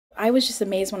I was just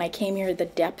amazed when I came here, the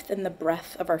depth and the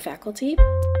breadth of our faculty.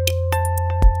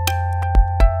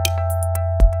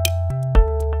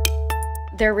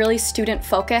 They're really student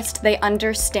focused. They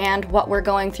understand what we're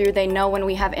going through. They know when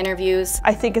we have interviews.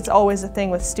 I think it's always a thing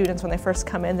with students when they first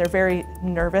come in. They're very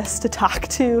nervous to talk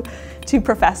to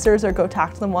professors or go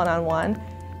talk to them one-on-one.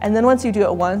 And then once you do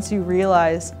it once, you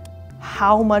realize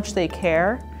how much they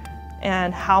care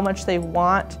and how much they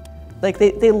want. Like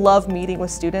they love meeting with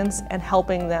students and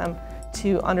helping them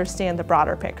to understand the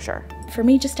broader picture. For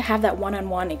me, just to have that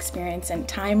one-on-one experience and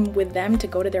time with them to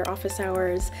go to their office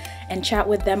hours and chat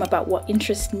with them about what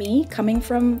interests me coming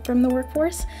from the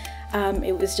workforce,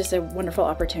 it was just a wonderful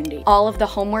opportunity. All of the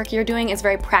homework you're doing is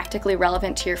very practically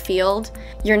relevant to your field.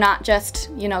 You're not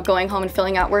just, going home and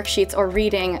filling out worksheets or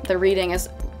reading. The reading is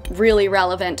really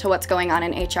relevant to what's going on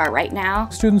in HR right now.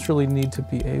 Students really need to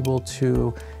be able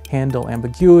to handle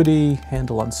ambiguity,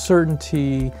 handle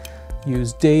uncertainty,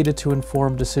 use data to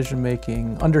inform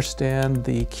decision-making, understand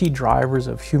the key drivers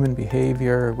of human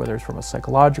behavior, whether it's from a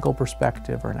psychological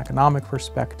perspective or an economic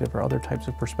perspective or other types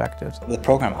of perspectives. The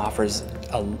program offers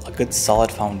a good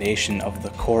solid foundation of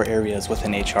the core areas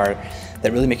within HR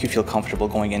that really make you feel comfortable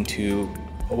going into,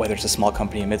 whether it's a small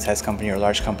company, a mid-sized company, or a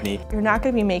large company. You're not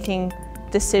going to be making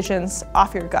decisions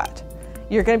off your gut.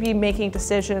 You're going to be making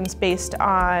decisions based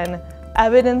on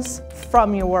evidence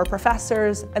from your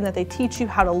professors, and that they teach you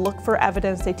how to look for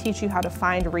evidence, they teach you how to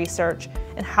find research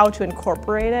and how to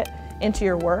incorporate it into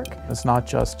your work. It's not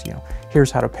just, here's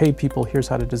how to pay people, here's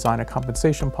how to design a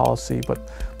compensation policy,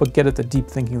 but get at the deep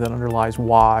thinking that underlies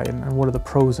why and what are the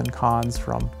pros and cons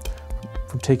from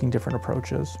taking different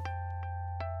approaches.